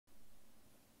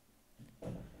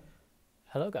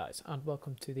Hello guys and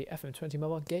welcome to the FM20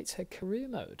 Mobile Gateshead Career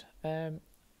Mode.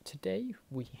 Today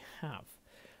we have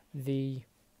the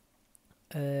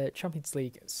Champions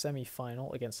League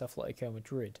semi-final against Atletico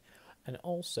Madrid and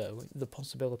also the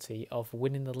possibility of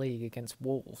winning the league against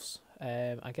Wolves.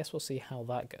 I guess we'll see how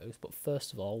that goes, but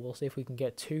first of all we'll see if we can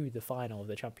get to the final of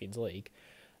the Champions League.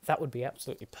 That would be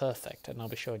absolutely perfect, and I'll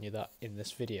be showing you that in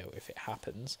this video if it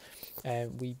happens.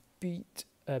 We beat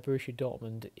Borussia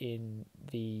Dortmund in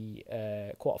the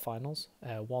quarterfinals,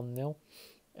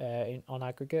 1-0 on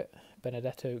aggregate.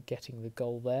 Benedetto getting the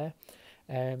goal there.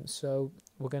 So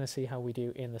we're going to see how we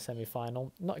do in the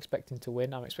semi-final. Not expecting to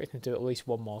win. I'm expecting to do at least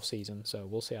one more season, so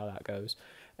we'll see how that goes.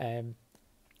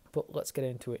 But let's get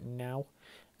into it now.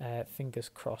 Fingers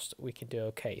crossed we can do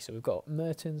okay. So we've got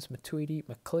Mertens, Matuidi,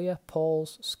 McClear,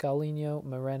 Pauls, Scalinho,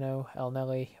 Moreno,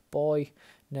 Elneny, Boy,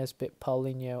 Nesbit,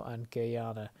 Paulinho and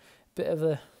Guyana. Bit of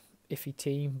a iffy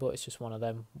team, but it's just one of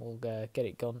them. We'll get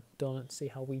it done and see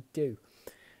how we do.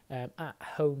 At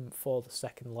home for the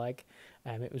second leg,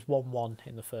 it was 1-1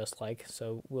 in the first leg,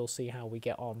 so we'll see how we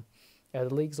get on.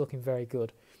 The league's looking very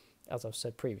good, as I've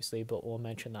said previously, but we'll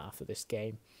mention that after this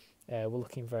game. We're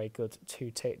looking very good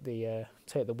to take the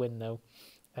win though,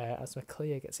 as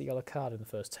McClear gets a yellow card in the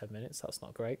first 10 minutes. That's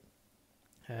not great.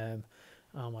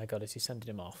 Oh my god, is he sending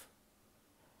him off?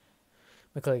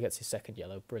 McClear gets his second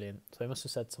yellow, brilliant. So he must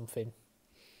have said something,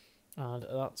 and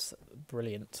that's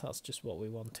brilliant. That's just what we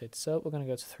wanted. So we're going to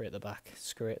go to 3 at the back.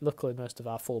 Screw it. Luckily, most of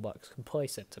our fullbacks can play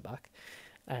centre back,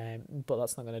 but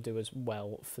that's not going to do as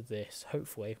well for this.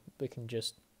 Hopefully, we can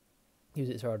just use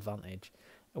it to our advantage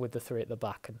with the 3 at the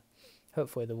back, and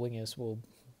hopefully the wingers will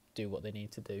do what they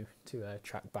need to do to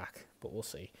track back. But we'll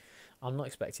see. I'm not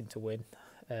expecting to win.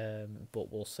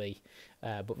 But we'll see.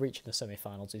 But reaching the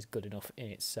semi-finals is good enough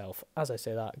in itself. As I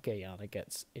say that, Guyana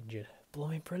gets injured.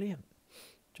 Blooming brilliant.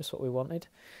 Just what we wanted.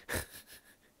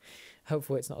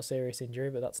 Hopefully it's not a serious injury,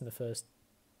 but that's in the first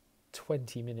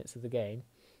 20 minutes of the game.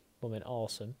 Blooming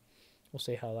awesome. We'll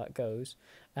see how that goes.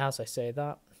 As I say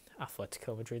that,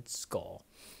 Atletico Madrid score.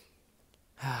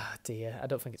 Ah dear, I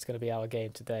don't think it's going to be our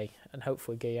game today. And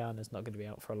hopefully Guyana's not going to be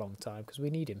out for a long time, because we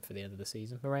need him for the end of the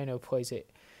season. Moreno plays it,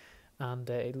 and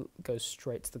it goes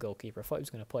straight to the goalkeeper. I thought he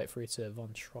was going to play it through to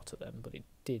Von Schrotter then, but it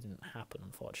didn't happen,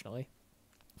 unfortunately.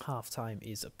 Half-time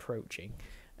is approaching.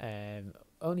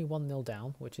 Only 1-0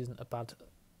 down, which isn't a bad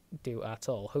deal at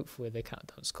all. Hopefully they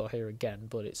don't score here again,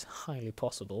 but it's highly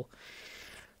possible.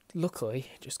 Luckily,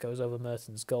 it just goes over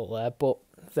Mertens' goal there, but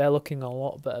they're looking a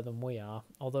lot better than we are.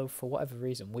 Although, for whatever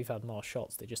reason, we've had more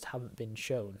shots. They just haven't been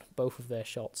shown. Both of their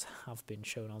shots have been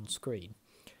shown on screen.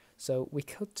 So we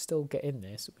could still get in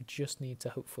this. We just need to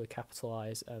hopefully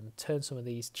capitalise and turn some of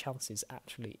these chances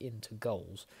actually into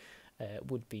goals.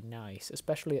 Would be nice,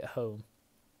 especially at home.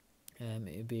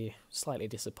 It would be slightly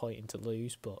disappointing to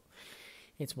lose, but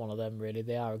it's one of them really.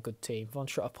 They are a good team. Von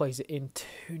Schrotter plays it into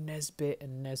Nesbit,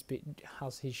 and Nesbit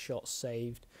has his shot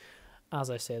saved. As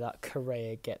I say that,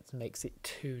 Correa makes it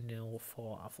 2-0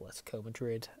 for Atletico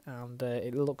Madrid, and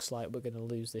it looks like we're going to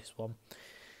lose this one.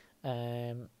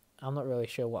 I'm not really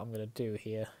sure what I'm going to do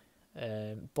here.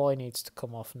 Boy needs to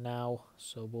come off now,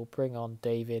 so we'll bring on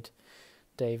David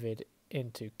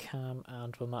into Cam,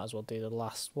 and we might as well do the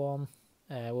last one.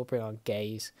 We'll bring on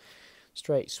Gaze.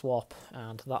 Straight swap,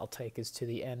 and that'll take us to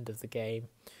the end of the game.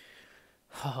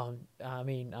 I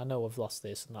mean, I know I've lost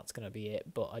this, and that's going to be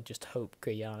it, but I just hope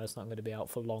Guyana's not going to be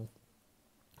out for long.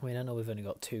 I mean, I know we've only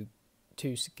got two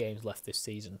games left this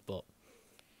season, but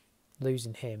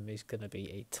losing him is going to be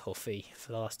a toughie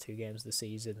for the last 2 games of the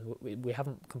season. We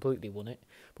haven't completely won it,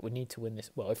 but we need to win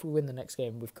this. Well, if we win the next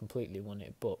game, we've completely won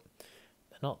it, but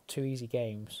they're not 2 easy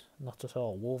games, not at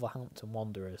all. Wolverhampton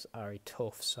Wanderers are a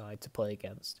tough side to play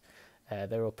against.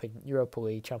 They're up in Europa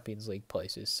League, Champions League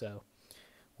places, so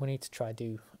we need to try to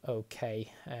do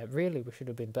okay. Really, we should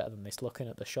have been better than this, looking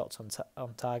at the shots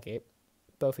on target.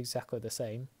 Both exactly the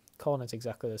same. Corners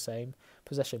exactly the same.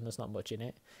 Possession, there's not much in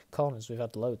it. Corners, we've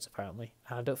had loads apparently,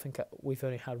 and I don't think we've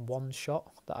only had 1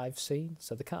 shot that I've seen,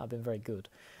 so they can't have been very good.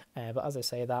 But as I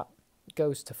say, that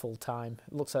goes to full time.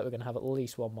 It looks like we're going to have at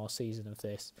least 1 more season of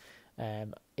this,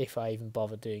 if I even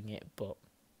bother doing it, but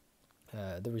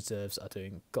the reserves are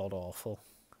doing god-awful,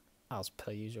 as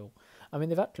per usual. I mean,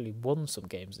 they've actually won some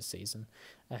games this season.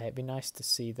 It'd be nice to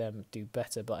see them do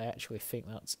better, but I actually think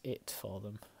that's it for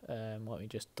them. Let me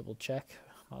just double-check.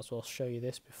 Might as well show you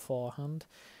this beforehand.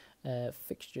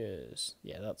 Fixtures.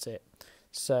 Yeah, that's it.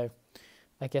 So,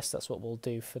 I guess that's what we'll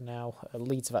do for now.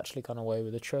 Leeds have actually gone away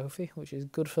with a trophy, which is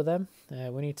good for them.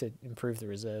 We need to improve the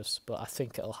reserves, but I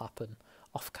think it'll happen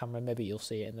off camera. Maybe you'll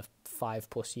see it in the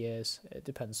 5+ years. It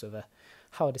depends whether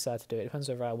how I decide to do it. It depends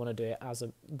whether I want to do it as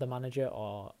the manager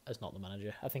or as not the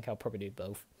manager. I think I'll probably do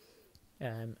both.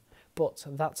 But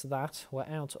that's that. We're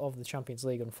out of the Champions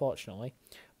League, unfortunately,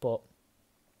 but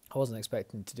I wasn't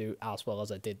expecting to do as well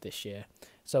as I did this year.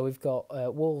 So we've got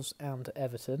Wolves and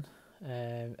Everton.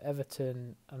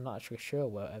 Everton, I'm not actually sure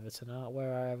where Everton are.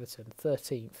 Where are Everton?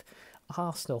 13th.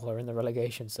 Arsenal are in the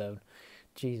relegation zone.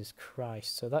 Jesus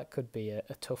Christ. So that could be a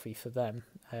toughie for them.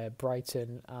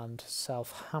 Brighton and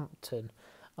Southampton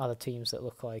are the teams that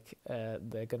look like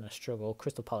they're going to struggle.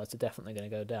 Crystal Palace are definitely going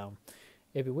to go down.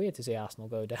 It'd be weird to see Arsenal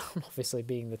go down, obviously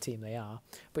being the team they are.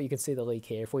 But you can see the league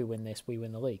here. If we win this, we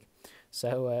win the league.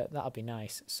 So that'll be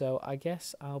nice. So I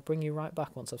guess I'll bring you right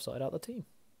back once I've sorted out the team.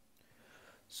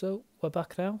 So we're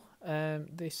back now.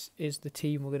 This is the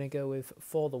team we're going to go with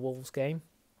for the Wolves game.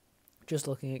 Just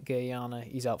looking at Guyana,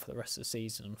 he's out for the rest of the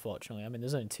season, unfortunately. I mean,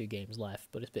 there's only 2 games left,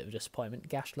 but it's a bit of a disappointment.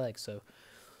 Gashed leg, so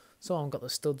someone got the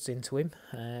studs into him.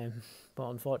 But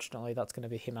unfortunately, that's going to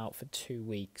be him out for 2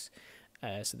 weeks.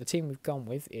 So the team we've gone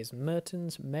with is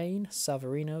Mertens, Main,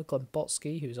 Savarino,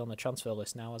 Glembotsky, who's on the transfer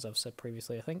list now, as I've said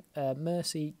previously, I think.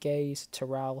 Mercy, Gaze,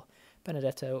 Terral,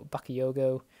 Benedetto,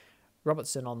 Bakayoko,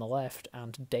 Robertson on the left,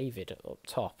 and David up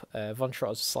top. Von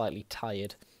Schrott's slightly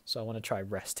tired, so I want to try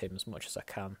rest him as much as I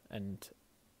can, and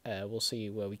we'll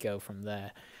see where we go from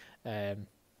there.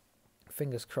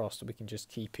 Fingers crossed we can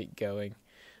just keep it going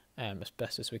as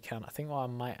best as we can. I think what I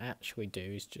might actually do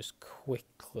is just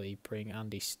quickly bring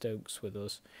Andy Stokes with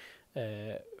us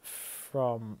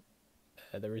from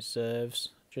the reserves,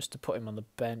 just to put him on the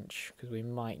bench, because we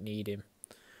might need him.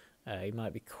 He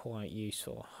might be quite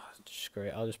useful. Screw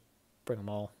it, I'll just bring them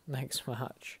all next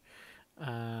match,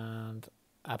 and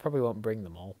I probably won't bring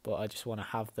them all, but I just want to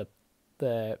have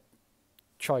the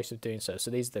choice of doing so.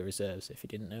 So these are the reserves, if you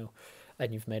didn't know,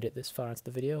 and you've made it this far into the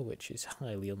video, which is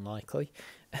highly unlikely.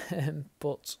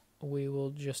 But we will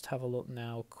just have a look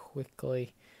now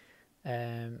quickly.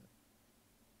 Andy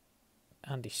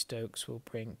Stokes will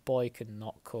bring. Boy can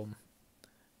not come.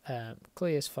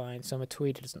 Clear's fine. So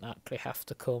Matuidi doesn't actually have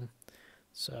to come,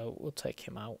 so we'll take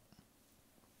him out,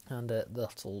 and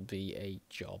that'll be a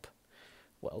job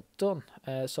well done.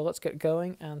 So let's get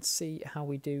going and see how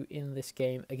we do in this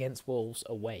game against Wolves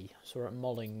away. So we're at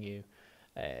Molyneux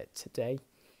today.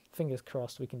 Fingers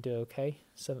crossed we can do okay.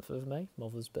 7th of May,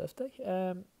 Mother's birthday.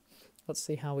 Let's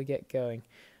see how we get going.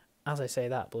 As I say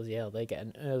that, bloody hell, they get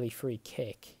an early free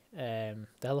kick. They're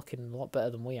looking a lot better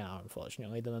than we are,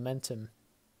 unfortunately. The momentum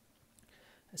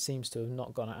seems to have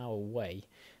not gone our way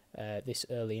this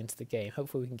early into the game.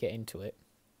 Hopefully we can get into it.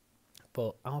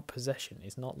 But our possession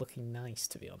is not looking nice,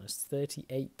 to be honest.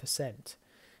 38%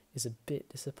 is a bit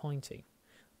disappointing.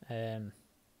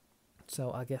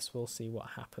 So I guess we'll see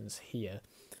what happens here.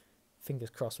 Fingers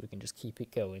crossed we can just keep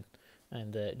it going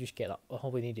and just get that.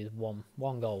 All we need is one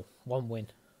goal, 1 win.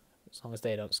 As long as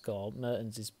they don't score.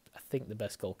 Mertens is, I think, the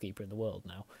best goalkeeper in the world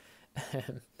now.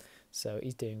 So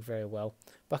he's doing very well.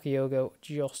 Bakayoko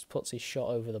just puts his shot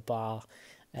over the bar.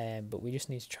 But we just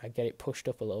need to try and get it pushed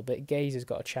up a little bit. Gaze has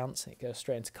got a chance. It goes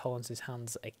straight into Collins'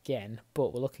 hands again.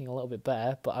 But we're looking a little bit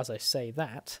better. But as I say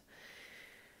that,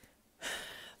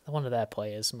 one of their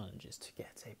players manages to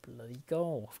get a bloody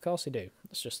goal. Of course they do.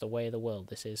 It's just the way of the world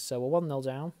this is. So we're 1-0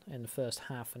 down in the first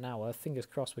half an hour. Fingers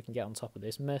crossed we can get on top of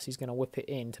this. Mercy's going to whip it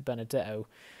in to Benedetto.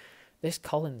 This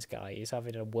Collins guy is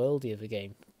having a worldie of a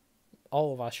game.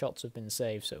 All of our shots have been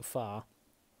saved so far.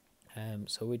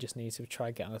 So we just need to try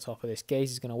and get on the top of this.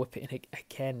 Gaze is going to whip it in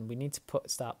again. We need to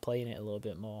start playing it a little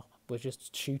bit more. We're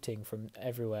just shooting from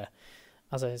everywhere.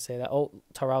 As I say that,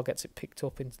 Terral gets it picked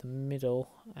up into the middle.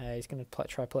 He's going to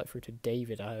try play it through to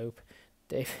David, I hope.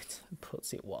 David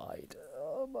puts it wide.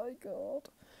 Oh my god.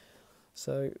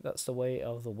 So that's the way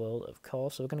of the world, of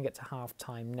course. So we're going to get to half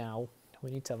time now.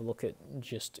 We need to have a look at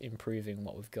just improving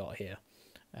what we've got here.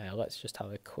 Let's just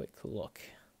have a quick look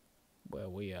where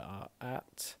we are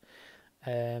at.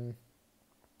 I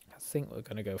think we're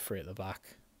going to go free at the back.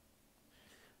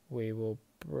 We will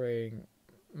bring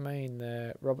Main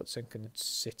there. Robertson can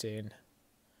sit in.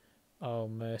 Oh,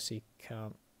 Mercy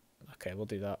can't. Okay, we'll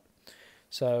do that.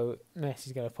 So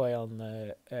Mercy's going to play on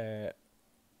the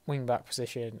wing back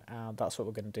position, and that's what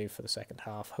we're going to do for the second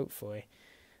half. Hopefully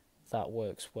that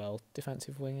works well.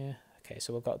 Defensive winger. Okay,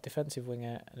 so we've got defensive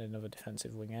winger and another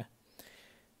defensive winger.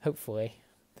 Hopefully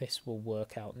this will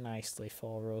work out nicely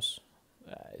for us.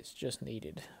 It's just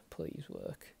needed. Please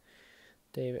work.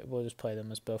 David, we'll just play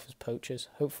them as both as poachers.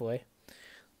 Hopefully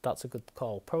that's a good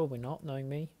call. Probably not, knowing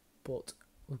me, but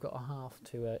we've got a half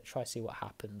to try see what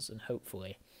happens, and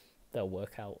hopefully they'll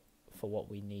work out for what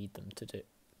we need them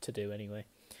to do anyway.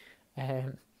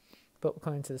 But we're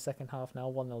coming to the second half now,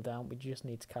 1-0 down. We just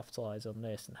need to capitalise on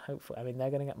this, and hopefully, I mean,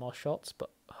 they're going to get more shots, but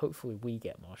hopefully we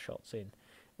get more shots in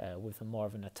with more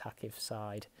of an attackive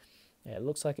side. It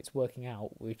looks like it's working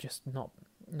out. We're just not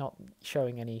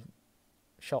showing any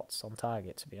shots on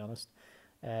target, to be honest,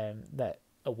 that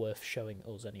are worth showing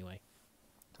us anyway.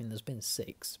 I mean, there's been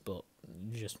 6, but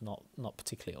just not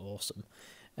particularly awesome.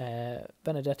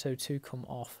 Benedetto to come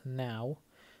off now.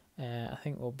 I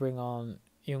think we'll bring on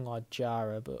young lad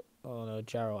Jara, but oh no,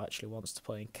 Jaro actually wants to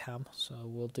play in cam, so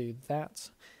we'll do that.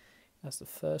 That's the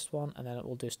first one, and then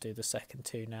we'll just do the second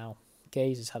 2 now.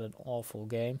 Gaze has had an awful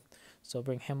game, so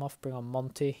bring him off, bring on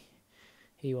Monty.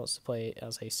 He wants to play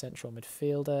as a central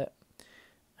midfielder,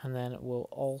 and then we'll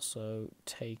also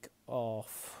take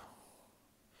off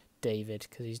David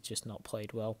because he's just not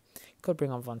played well. Could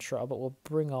bring on Van Schrotter, but we'll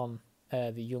bring on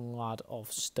the young lad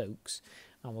of Stokes,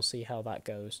 and we'll see how that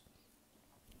goes.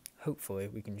 Hopefully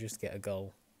we can just get a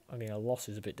goal. I mean, a loss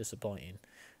is a bit disappointing,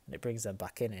 and it brings them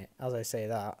back in it. As I say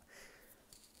that,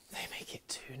 they make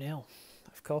it 2-0.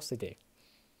 Of course they do.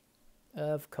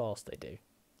 Of course they do.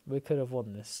 We could have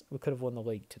won this. We could have won the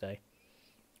league today.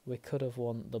 We could have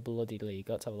won the bloody league.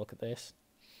 Let's have a look at this.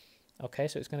 Okay,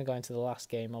 so it's going to go into the last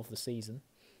game of the season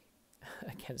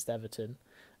against Everton.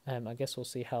 I guess we'll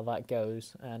see how that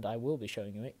goes, and I will be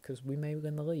showing you it because we may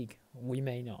win the league. We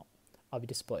may not. I'll be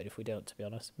disappointed if we don't, to be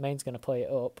honest. Maine's going to play it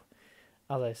up.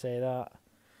 As I say that,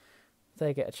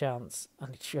 they get a chance,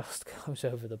 and it just goes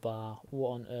over the bar.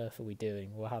 What on earth are we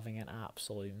doing? We're having an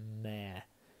absolute mare.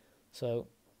 So,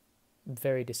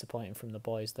 very disappointing from the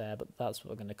boys there, but that's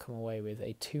what we're going to come away with.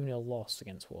 A 2-0 loss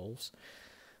against Wolves.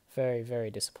 Very,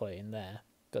 very disappointing there,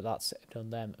 but that's done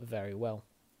them very well.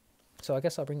 So I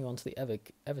guess I'll bring you on to the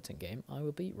Everton game. I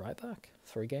will be right back.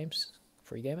 3 games,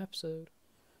 3-game episode.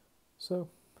 So,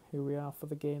 here we are for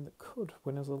the game that could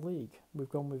win us a league. We've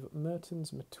gone with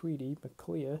Mertens, Matuidi,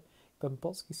 McClear,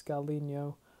 Gombotsky,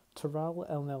 Scarlino, Terrell,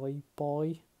 Elnelli,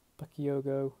 Boy,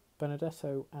 Bakayoko,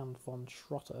 Benedetto and Von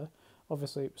Schrotter.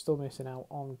 Obviously, we're still missing out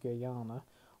on Guyana,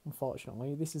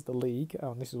 unfortunately. This is the league,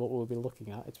 and this is what we'll be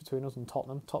looking at. It's between us and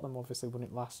Tottenham. Tottenham obviously won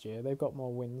it last year. They've got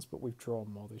more wins, but we've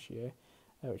drawn more this year,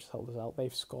 which has helped us out.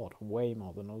 They've scored way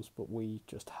more than us, but we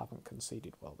just haven't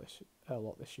conceded a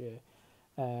lot this year.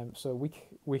 So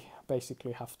we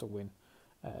basically have to win.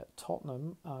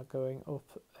 Tottenham are going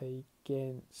up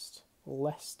against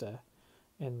Leicester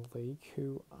in the league,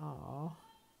 who are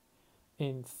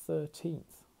in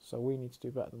 13th. So we need to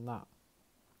do better than that.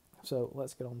 So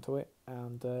let's get on to it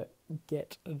and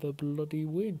get the bloody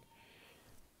win.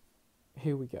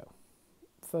 Here we go.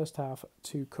 First half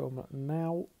to come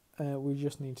now. We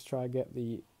just need to try and get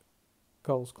the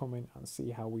goals coming and see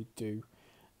how we do.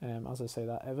 As I say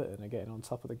that, Everton are getting on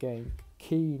top of the game.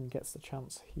 Keane gets the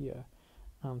chance here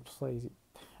and plays it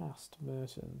past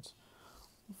Mertens.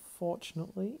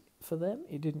 Fortunately for them,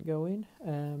 it didn't go in.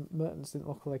 Mertens didn't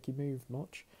look like he moved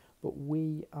much, but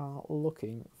we are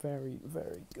looking very,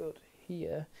 very good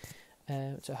here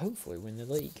to hopefully win the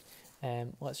league.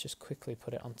 Let's just quickly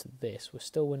put it onto this. We're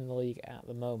still winning the league at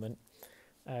the moment.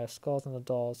 Scores on the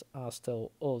doors are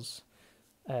still us,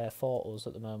 for us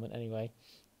at the moment anyway.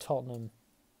 Tottenham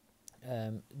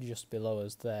just below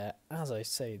us there. As I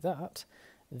say that,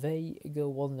 they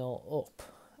go 1-0 up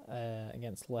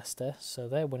against Leicester, so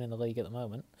they're winning the league at the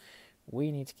moment.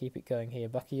 We need to keep it going here.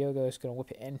 Bakayoko is going to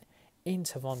whip it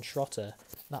into Von Schrotter.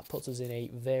 That puts us in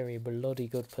a very bloody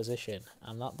good position,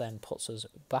 and that then puts us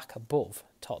back above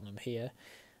Tottenham here,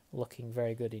 looking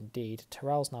very good indeed.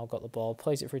 Terrell's now got the ball,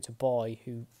 plays it through to Boy,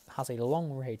 who has a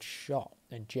long range shot,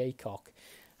 and Jaycock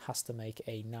has to make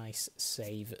a nice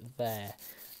save there.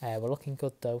 We're looking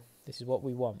good though. This is what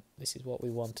we want. This is what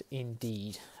we want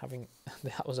indeed.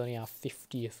 That was only our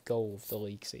 50th goal of the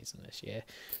league season this year.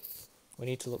 We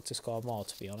need to look to score more,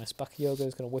 to be honest. Bakayoko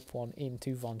is going to whip one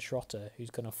into Von Schrotter,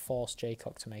 who's going to force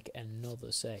Jaycock to make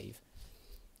another save.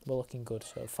 We're looking good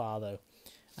so far though,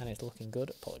 and it's looking good.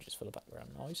 Apologies for the background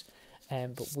noise,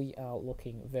 but we are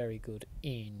looking very good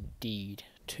indeed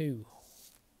to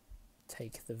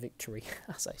take the victory.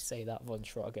 As I say that, Von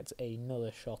Schrotter gets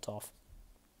another shot off,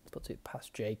 puts it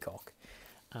past Jaycock,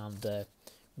 and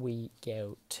we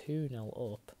go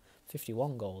 2-0 up.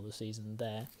 51 goal of the season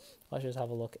there. Let's just have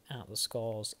a look at the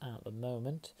scores at the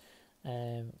moment.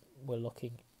 We're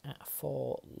looking at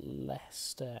for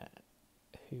Leicester,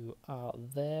 who are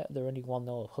there. They're only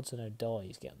 1-0.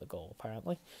 Hudson-Odoi is getting the goal,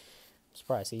 apparently. I'm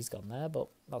surprised he's gone there, but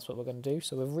that's what we're going to do.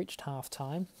 So we've reached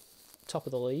half-time. Top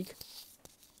of the league.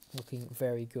 Looking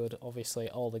very good. Obviously,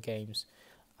 all the games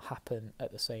happen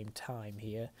at the same time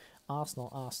here. Arsenal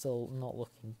are still not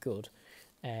looking good.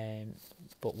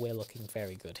 But we're looking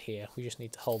very good here. We just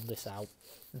need to hold this out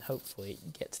and hopefully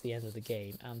get to the end of the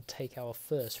game and take our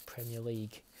first Premier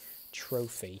League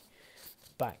trophy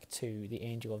back to the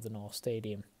Angel of the North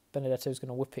Stadium. Benedetto's going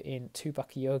to whip it in to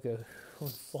Bakayoko, who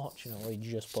unfortunately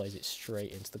just plays it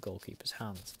straight into the goalkeeper's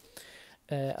hands.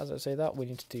 As I say that, we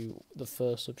need to do the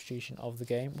first substitution of the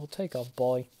game. We'll take off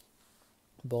Boy.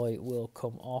 Boy will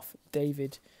come off.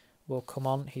 David will come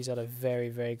on. He's had a very,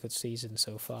 very good season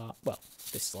so far. Well,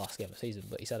 this is the last game of the season,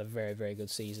 but he's had a very, very good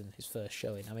season, his first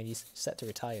showing. I mean, he's set to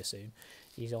retire soon.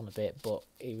 He's on a bit, but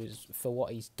for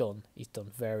what he's done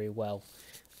very well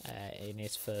in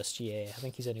his first year. I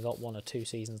think he's only got 1 or 2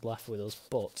 seasons left with us,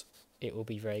 but it will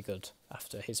be very good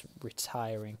after his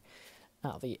retiring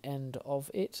at the end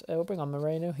of it. We'll bring on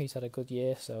Moreno. He's had a good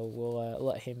year, so we'll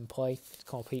let him play. He's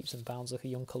called peeps and bounds like a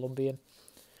young Colombian.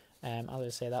 As I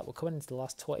say that, we're coming into the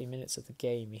last 20 minutes of the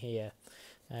game here.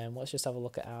 Let's just have a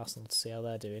look at Arsenal to see how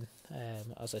they're doing.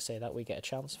 As I say that, we get a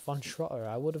chance. Van Schrotter,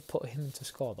 I would have put him to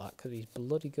score that because he's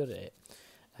bloody good at it.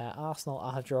 Arsenal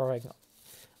are drawing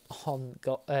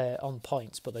on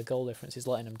points, but the goal difference is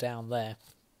letting them down there.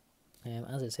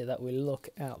 As I say that, we look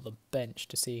at the bench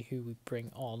to see who we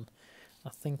bring on. I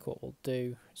think what we'll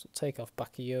do is we'll take off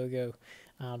Bakayoko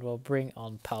and we'll bring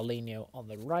on Paulinho on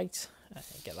the right.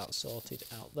 Get that sorted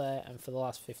out there, and for the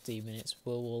last 15 minutes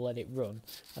we'll let it run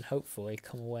and hopefully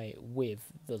come away with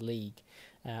the league.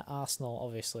 Arsenal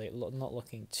obviously not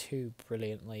looking too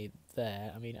brilliantly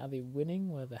there. I mean, are they winning?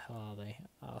 Where the hell are they?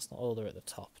 Arsenal, oh, they're at the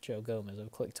top. Joe Gomez,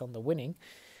 I've clicked on the winning,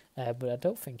 but I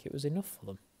don't think it was enough for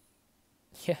them.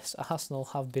 Yes, Arsenal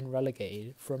have been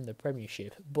relegated from the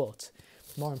Premiership, but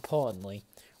more importantly,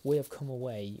 we have come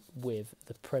away with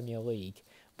the Premier League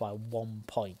by 1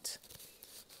 point.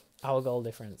 Our goal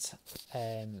difference,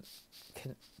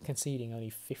 conceding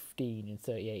only 15 in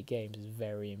 38 games, is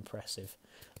very impressive.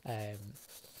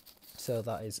 So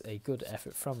that is a good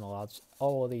effort from the lads.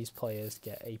 All of these players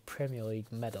get a Premier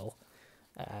League medal,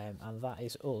 and that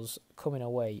is us coming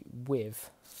away with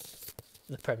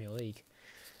the Premier League.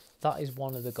 That is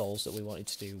one of the goals that we wanted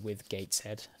to do with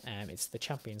Gateshead. It's the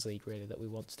Champions League really that we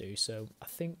want to do. So I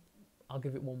think I'll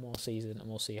give it one more season and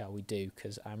we'll see how we do,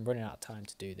 because I'm running out of time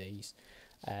to do these.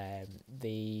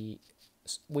 The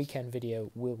weekend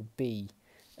video will be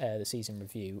the season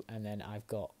review, and then I've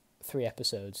got 3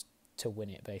 episodes to win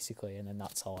it basically, and then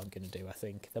that's all I'm going to do. I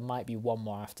think there might be one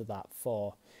more after that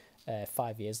for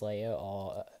 5 years later,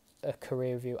 or a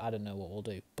career review. I don't know what we'll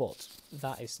do, but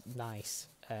that is nice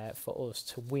for us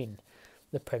to win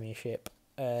the Premiership.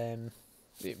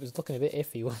 It was looking a bit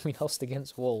iffy when we lost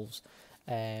against Wolves,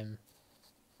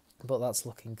 but that's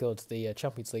looking good. The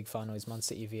Champions League final is Man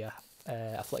City via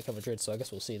Atletico Madrid, so I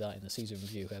guess we'll see that in the season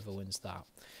review, whoever wins that.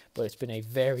 But it's been a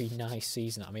very nice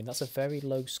season. I mean, that's a very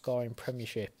low scoring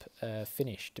Premiership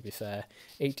finish, to be fair.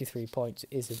 83 points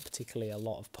isn't particularly a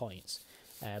lot of points,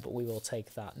 but we will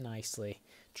take that nicely.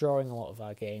 Drawing a lot of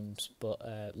our games, but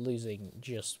losing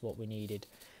just what we needed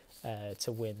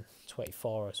to win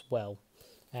 24 as well.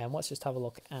 Let's just have a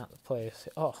look at the players.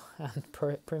 Oh, and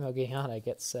Primo Guyana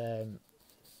gets a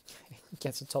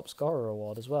top scorer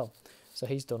award as well. So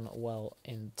he's done well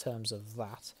in terms of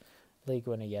that. League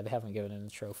winner, yeah, they haven't given him the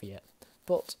trophy yet.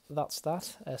 But that's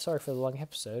that. Sorry for the long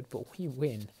episode, but we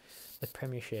win the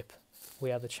Premiership.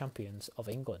 We are the champions of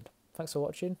England. Thanks for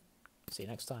watching. See you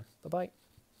next time. Bye-bye.